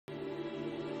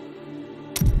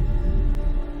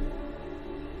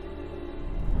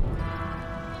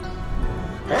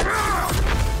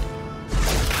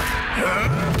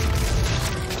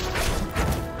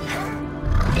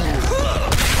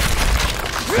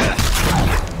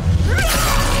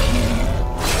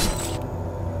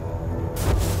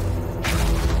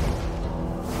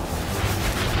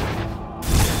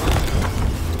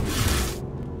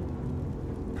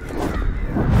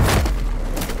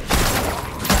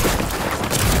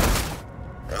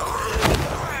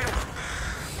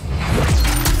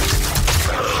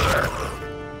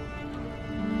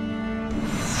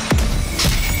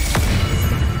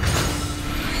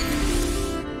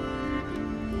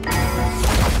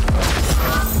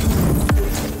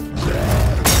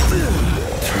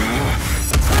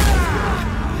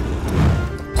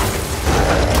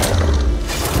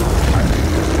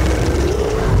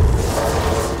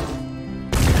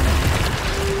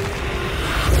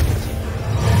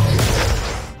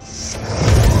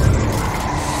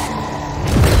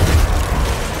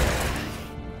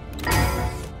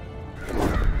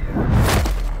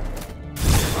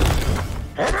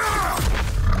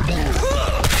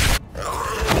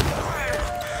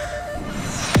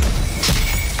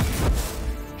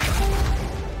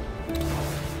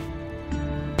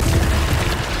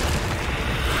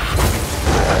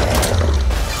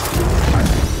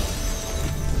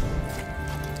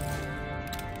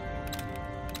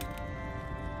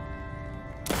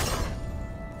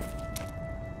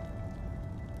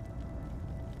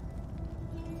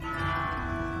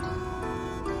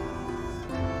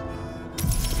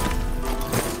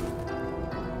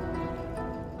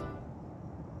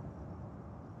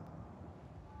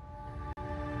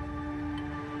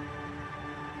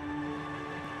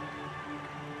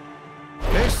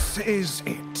This is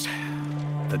it.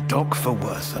 The dock for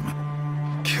Wortham.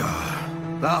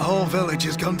 God, that whole village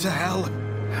has gone to hell.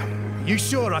 You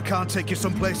sure I can't take you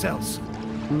someplace else?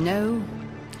 No.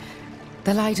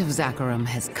 The light of Zagharum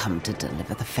has come to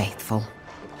deliver the faithful.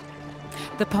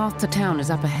 The path to town is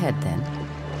up ahead, then?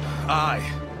 Aye.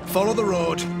 Follow the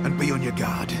road and be on your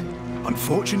guard.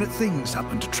 Unfortunate things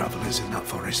happen to travelers in that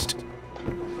forest.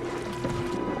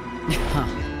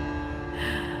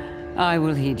 I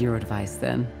will heed your advice,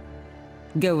 then.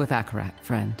 Go with Akarat,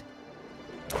 friend.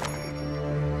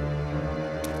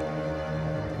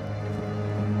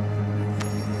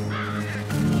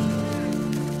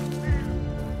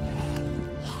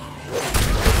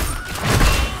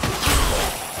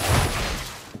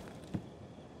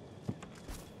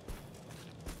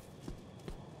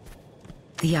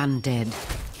 The undead.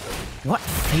 What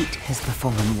fate has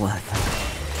befallen Wortham?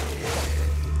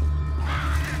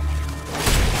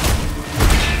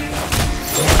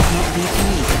 Not be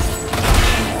pleased.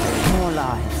 More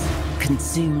lives,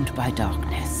 consumed by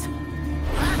darkness.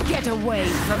 Get away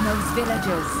from those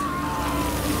villagers!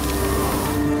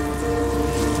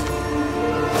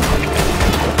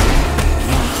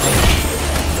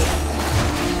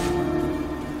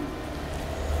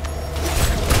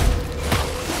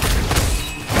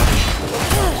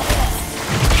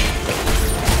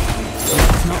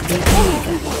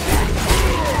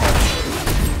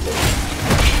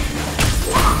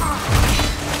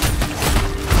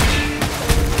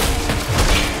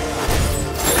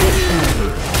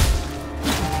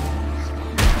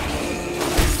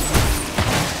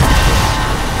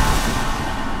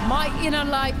 Inner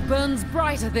light burns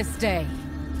brighter this day.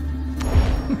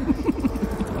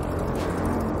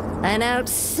 An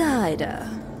outsider,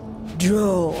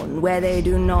 drawn where they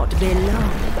do not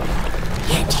belong.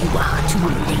 Yet you are too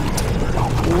late.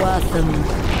 Wortham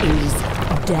is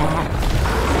dead.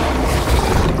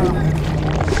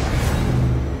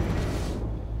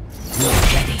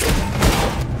 Not ready.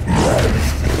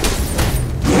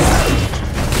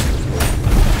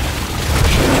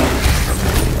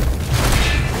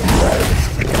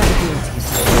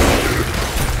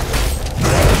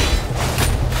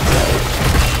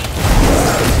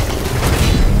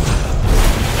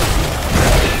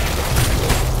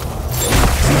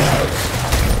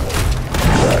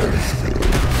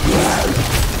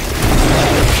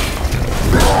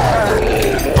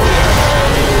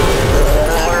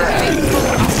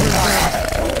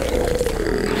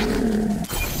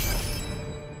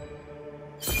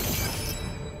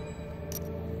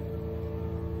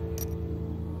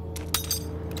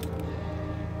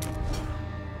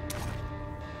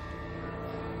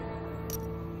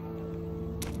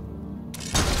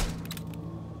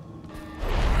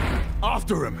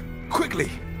 After him! Quickly!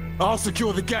 I'll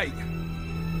secure the gate!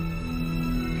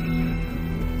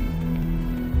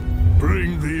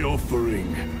 Bring the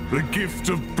offering. The gift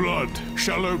of blood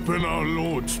shall open our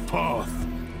Lord's path.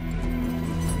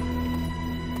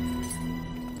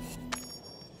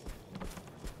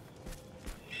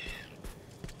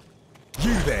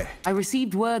 You there! I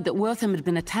received word that Wortham had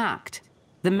been attacked.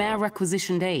 The mayor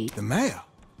requisitioned aid. The mayor?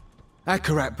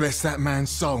 Akarat bless that man's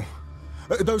soul.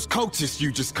 Those cultists you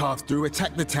just carved through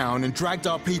attacked the town and dragged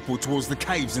our people towards the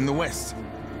caves in the west.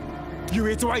 You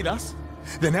here to aid us?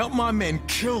 Then help my men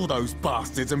kill those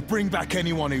bastards and bring back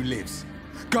anyone who lives.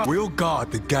 We'll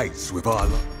guard the gates with our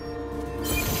lot.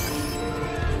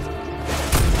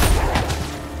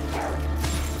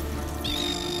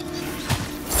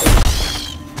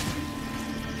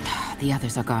 The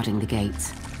others are guarding the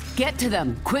gates. Get to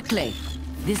them, quickly!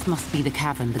 This must be the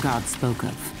cavern the gods spoke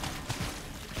of.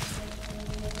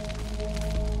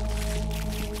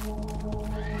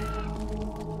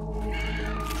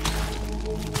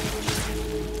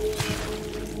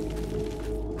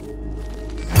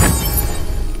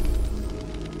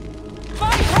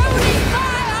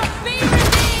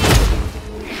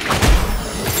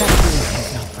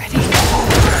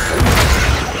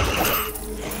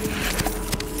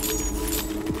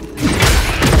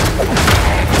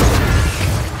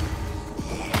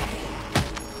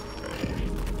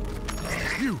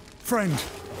 Friend,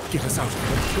 get us out of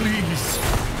here, please.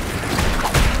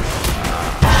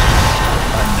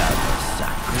 Another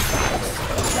sacrifice.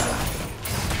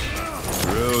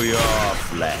 Through your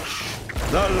flesh,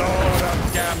 the Lord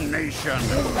of Damnation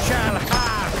shall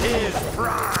have his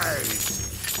prize.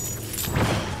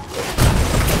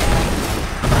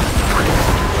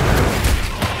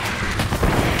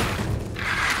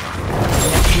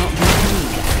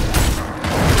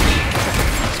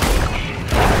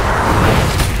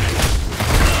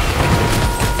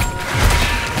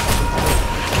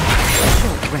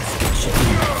 Respite should be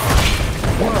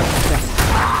enough. World's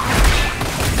best.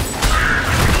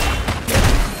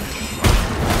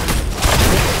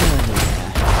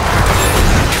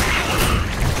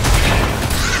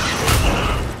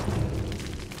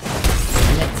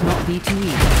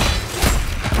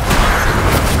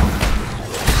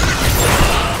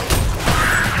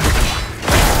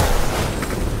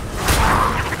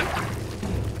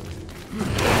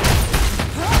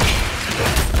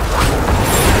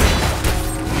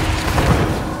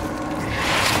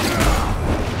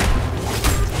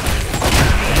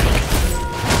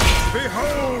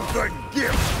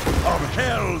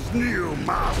 Hell's new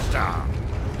master!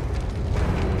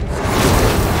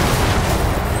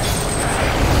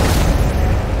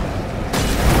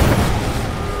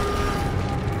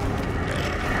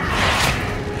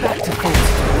 Back to full.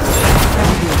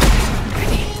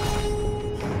 Ready.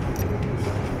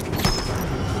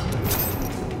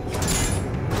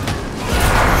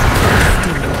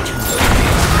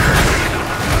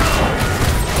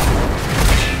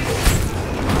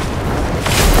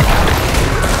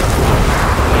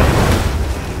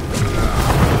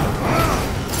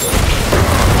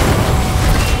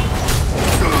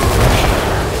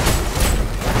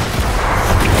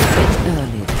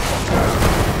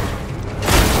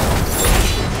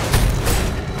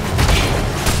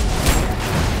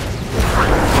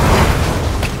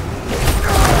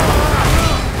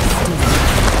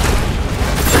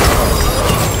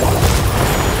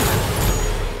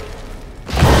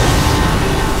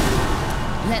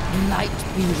 Let light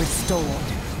be restored.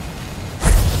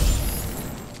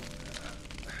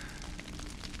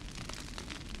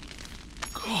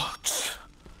 Gods.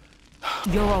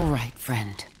 You're all right,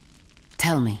 friend.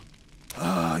 Tell me.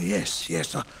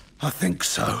 Yes, I think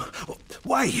so.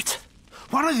 Wait!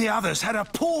 One of the others had a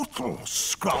portal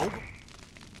scroll.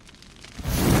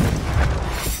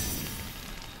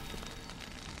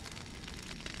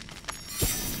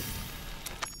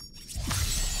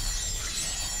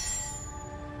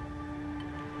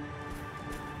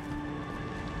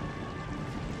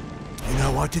 You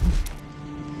know, I didn't...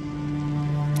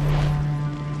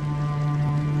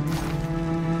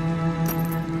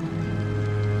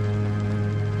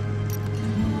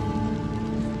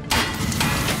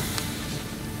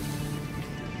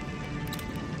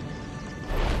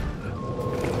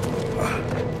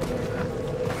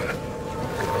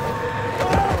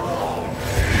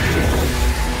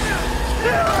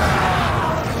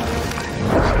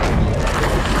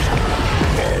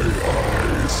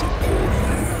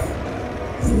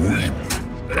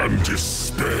 And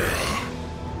despair,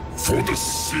 for the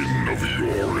sin of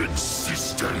your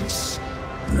existence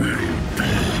will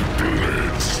be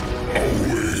bled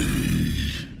away.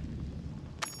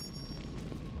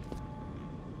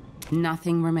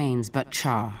 Nothing remains but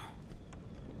char.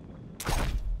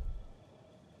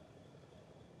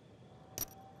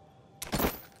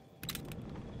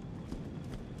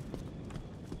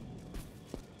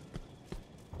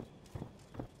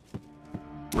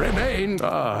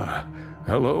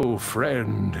 Hello,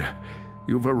 friend.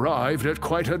 You've arrived at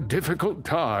quite a difficult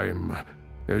time.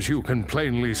 As you can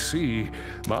plainly see,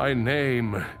 my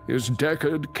name is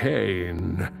Deckard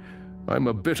Cain. I'm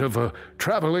a bit of a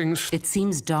traveling... It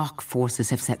seems dark forces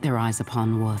have set their eyes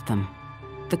upon Wortham.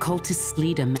 The cultist's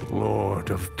leader... Lord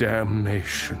of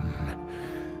Damnation.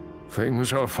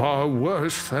 Things are far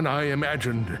worse than I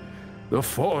imagined. The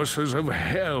forces of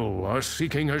hell are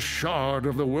seeking a shard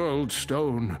of the World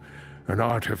Stone, an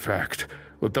artifact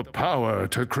with the power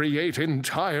to create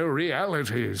entire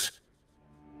realities.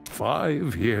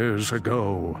 5 years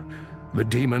ago, the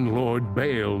demon lord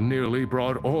Baal nearly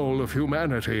brought all of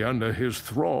humanity under his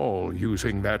thrall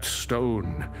using that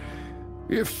stone.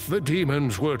 If the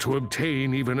demons were to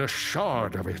obtain even a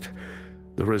shard of it,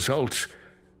 the result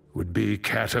would be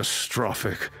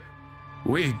catastrophic.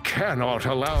 We cannot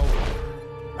allow...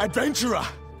 Adventurer!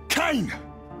 Cain!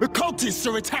 The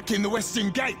cultists are attacking the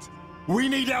Western Gate! We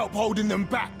need help holding them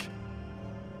back!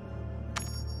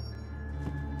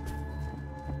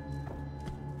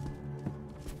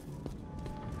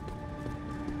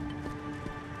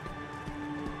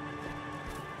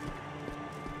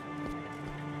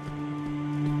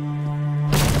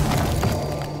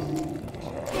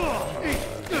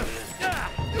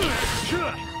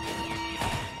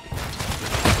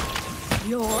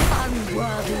 Your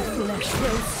unworthy flesh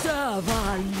will serve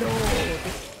our Lord.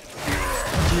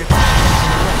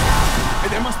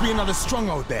 There must be another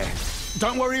stronghold there.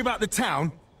 Don't worry about the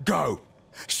town. Go.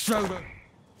 Show them.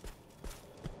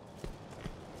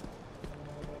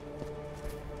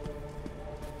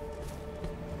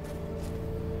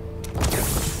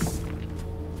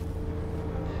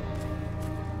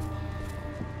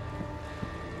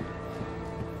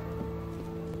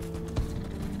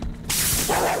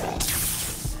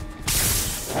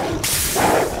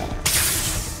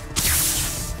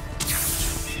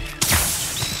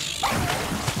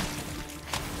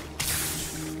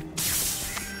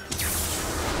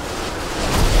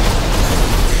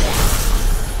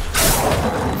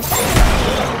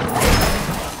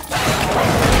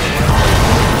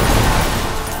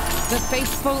 The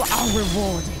faithful are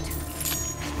rewarded.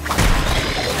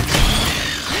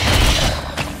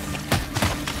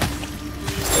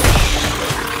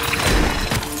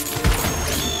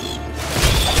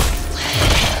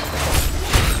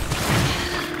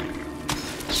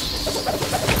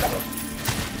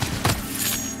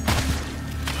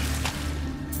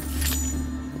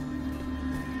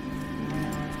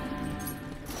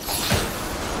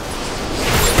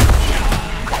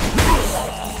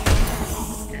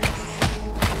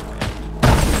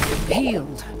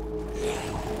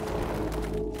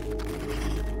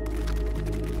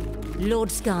 Lord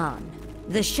Skarn,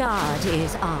 the shard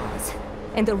is ours,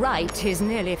 and the rite is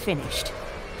nearly finished.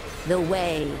 The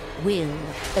way will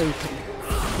open.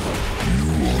 You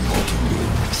are not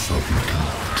alone,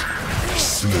 supplicant.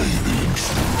 Slay the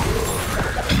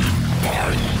intruder in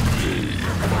my name.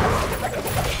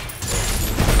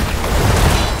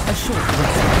 A short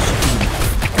rest should be enough.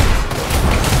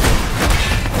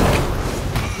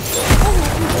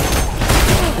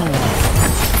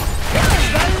 The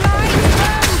light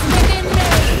burns within me!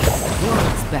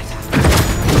 Words better.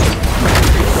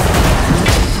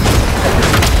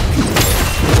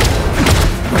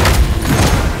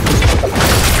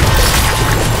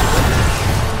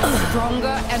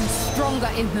 Stronger and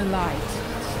stronger in the light.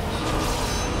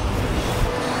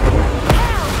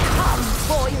 I'll come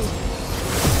for you!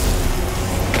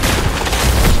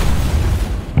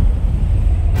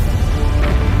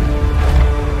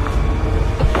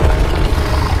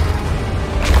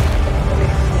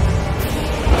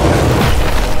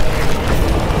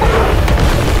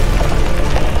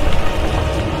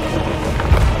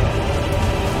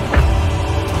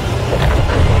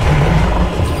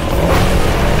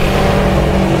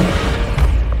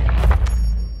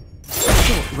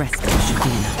 Respite should be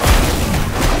enough.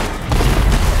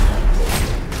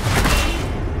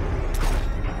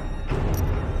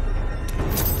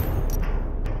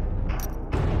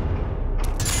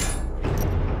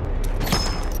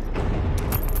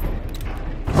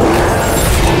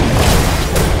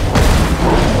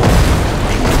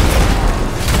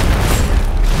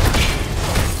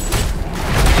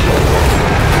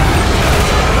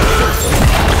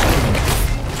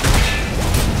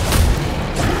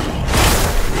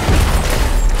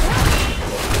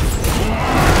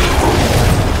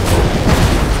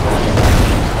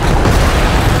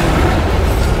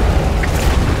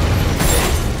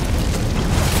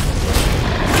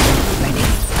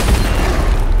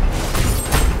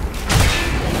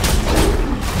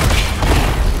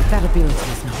 That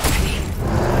ability is not ready.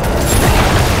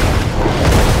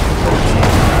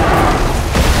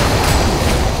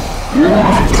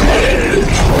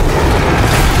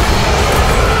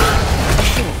 A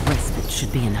short respite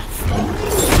should be enough.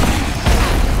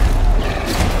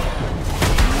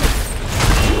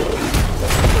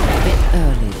 A bit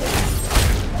early.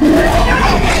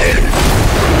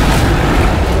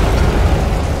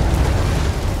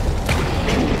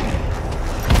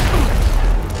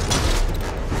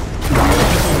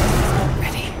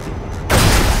 Ready.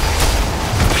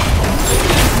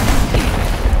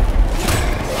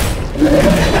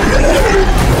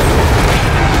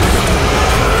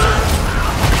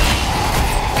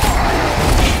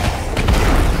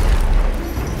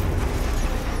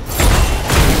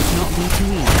 Not be too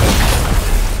easy.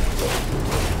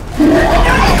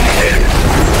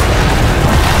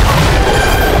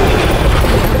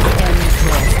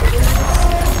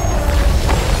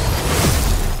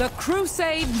 The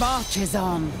crusade marches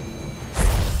on.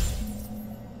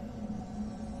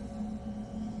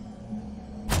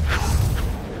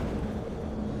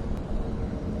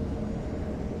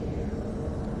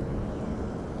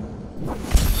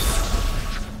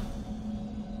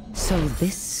 So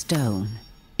this stone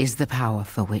is the power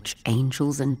for which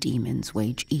angels and demons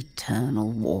wage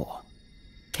eternal war.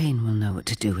 Cain will know what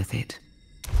to do with it.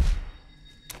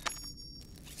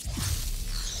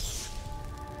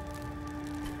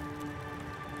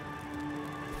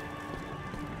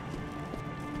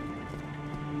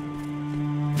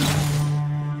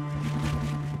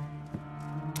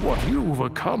 What you've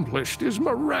accomplished is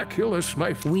miraculous,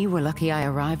 my friend. We were lucky I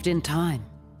arrived in time.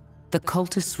 The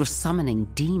cultists were summoning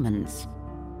demons.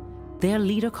 Their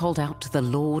leader called out to the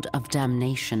Lord of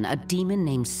Damnation, a demon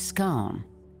named Skarn.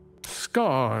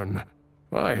 Skarn.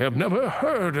 I have never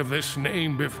heard of this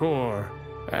name before.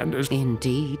 And as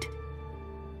Indeed.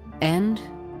 And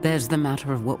there's the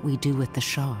matter of what we do with the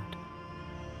shard.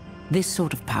 This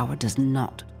sort of power does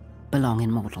not belong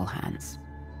in mortal hands.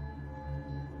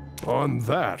 on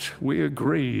that we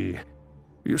agree.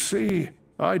 You see,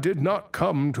 I did not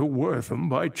come to Wortham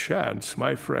by chance,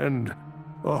 my friend.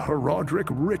 A Herodric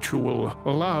ritual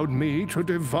allowed me to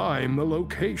divine the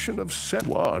location of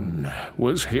one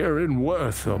was here in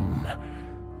Wortham.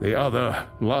 The other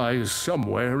lies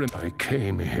somewhere, and I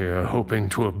came here hoping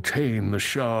to obtain the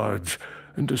shards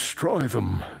and destroy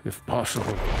them, if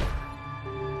possible.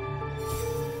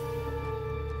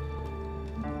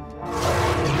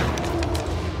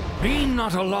 Be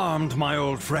not alarmed, my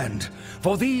old friend,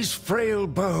 for these frail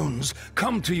bones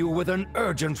come to you with an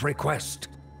urgent request.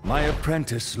 My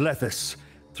apprentice, Lethis,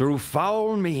 through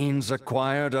foul means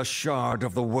acquired a shard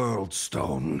of the World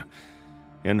Stone.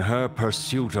 In her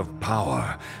pursuit of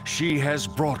power, she has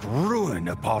brought ruin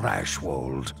upon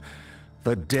Ashwold.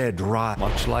 The dead rise,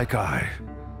 much like I.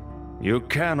 You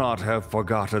cannot have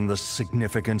forgotten the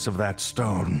significance of that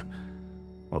stone,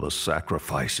 or the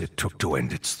sacrifice it took to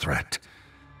end its threat.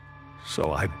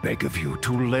 So I beg of you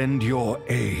to lend your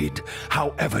aid,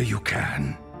 however you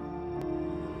can.